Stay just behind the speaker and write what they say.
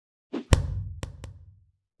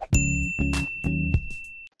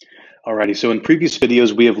Alrighty, so in previous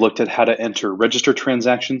videos, we have looked at how to enter register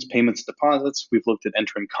transactions, payments, deposits. We've looked at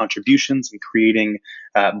entering contributions and creating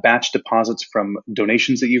batch deposits from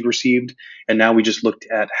donations that you've received. And now we just looked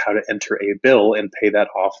at how to enter a bill and pay that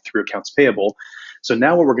off through accounts payable. So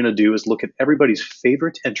now what we're going to do is look at everybody's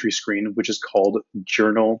favorite entry screen, which is called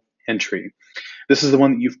journal entry. This is the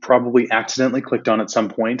one that you've probably accidentally clicked on at some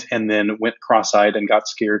point and then went cross-eyed and got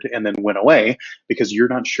scared and then went away because you're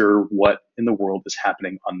not sure what in the world is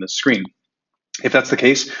happening on this screen. If that's the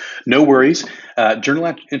case, no worries.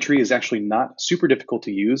 Journal entry is actually not super difficult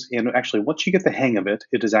to use. And actually, once you get the hang of it,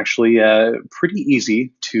 it is actually pretty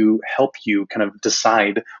easy to help you kind of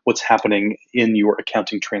decide what's happening in your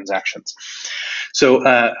accounting transactions. So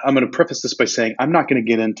I'm going to preface this by saying I'm not going to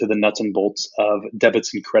get into the nuts and bolts of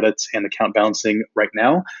debits and credits and account balancing right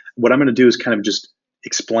now. What I'm going to do is kind of just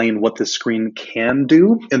explain what this screen can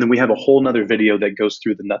do. And then we have a whole nother video that goes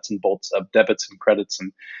through the nuts and bolts of debits and credits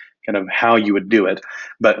and kind of how you would do it.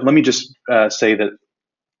 But let me just say that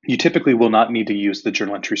you typically will not need to use the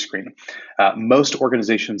journal entry screen. Most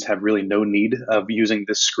organizations have really no need of using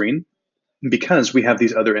this screen because we have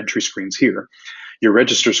these other entry screens here. Your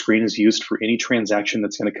register screen is used for any transaction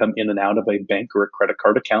that's going to come in and out of a bank or a credit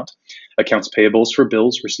card account. Accounts payables for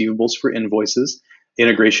bills, receivables for invoices.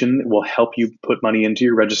 Integration will help you put money into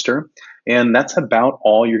your register. And that's about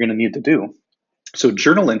all you're going to need to do. So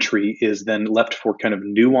journal entry is then left for kind of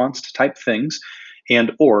nuanced type things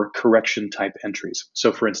and or correction type entries.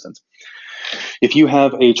 So for instance, if you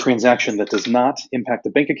have a transaction that does not impact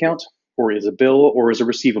the bank account or is a bill or is a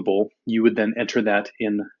receivable, you would then enter that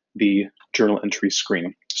in the journal entry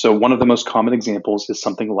screen. So one of the most common examples is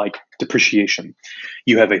something like depreciation.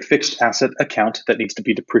 You have a fixed asset account that needs to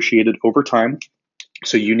be depreciated over time.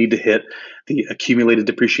 So you need to hit the accumulated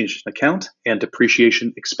depreciation account and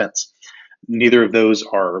depreciation expense. Neither of those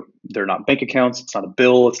they're not bank accounts, it's not a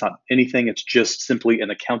bill, it's not anything, it's just simply an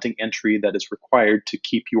accounting entry that is required to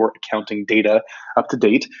keep your accounting data up to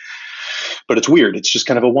date. But it's weird, it's just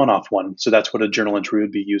kind of a one-off one. So that's what a journal entry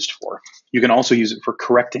would be used for. You can also use it for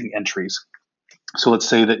correcting entries. So let's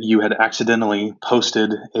say that you had accidentally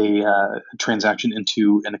posted a transaction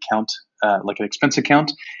into an account, like an expense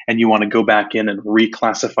account, and you want to go back in and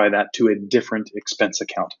reclassify that to a different expense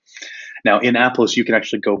account. Now in Aplos, you can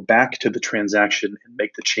actually go back to the transaction and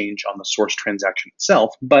make the change on the source transaction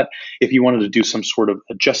itself. But if you wanted to do some sort of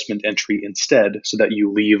adjustment entry instead, so that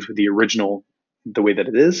you leave the original the way that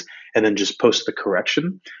it is, and then just post the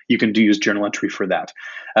correction, you can use journal entry for that.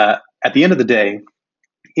 At the end of the day,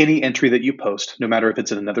 any entry that you post, no matter if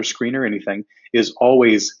it's in another screen or anything, is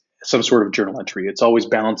always some sort of journal entry. It's always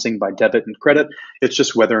balancing by debit and credit. It's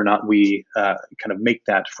just whether or not we kind of make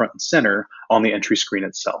that front and center on the entry screen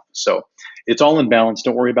itself. So it's all in balance.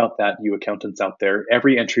 Don't worry about that, you accountants out there.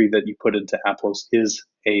 Every entry that you put into Aplos is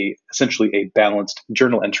essentially a balanced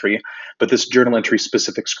journal entry, but this journal entry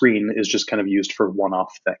specific screen is just kind of used for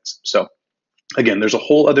one-off things. So again, there's a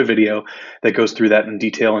whole other video that goes through that in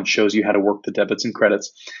detail and shows you how to work the debits and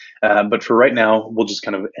credits. But for right now, we'll just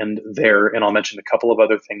kind of end there, and I'll mention a couple of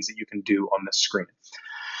other things that you can do on this screen.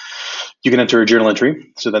 You can enter a journal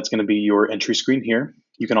entry, so that's going to be your entry screen here.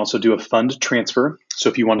 You can also do a fund transfer. So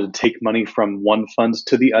if you wanted to take money from one fund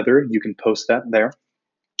to the other, you can post that there.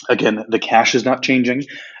 Again, the cash is not changing.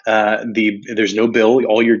 There's no bill.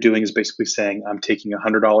 All you're doing is basically saying, I'm taking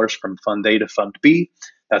 $100 from fund A to fund B.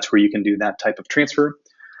 That's where you can do that type of transfer.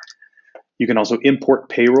 You can also import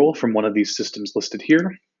payroll from one of these systems listed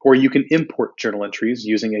here, or you can import journal entries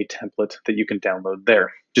using a template that you can download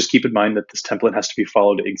there. Just keep in mind that this template has to be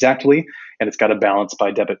followed exactly, and it's got to balance by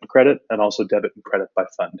debit and credit, and also debit and credit by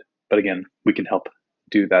fund. But again, we can help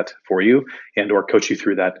do that for you and or coach you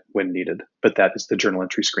through that when needed. But that is the journal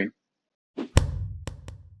entry screen.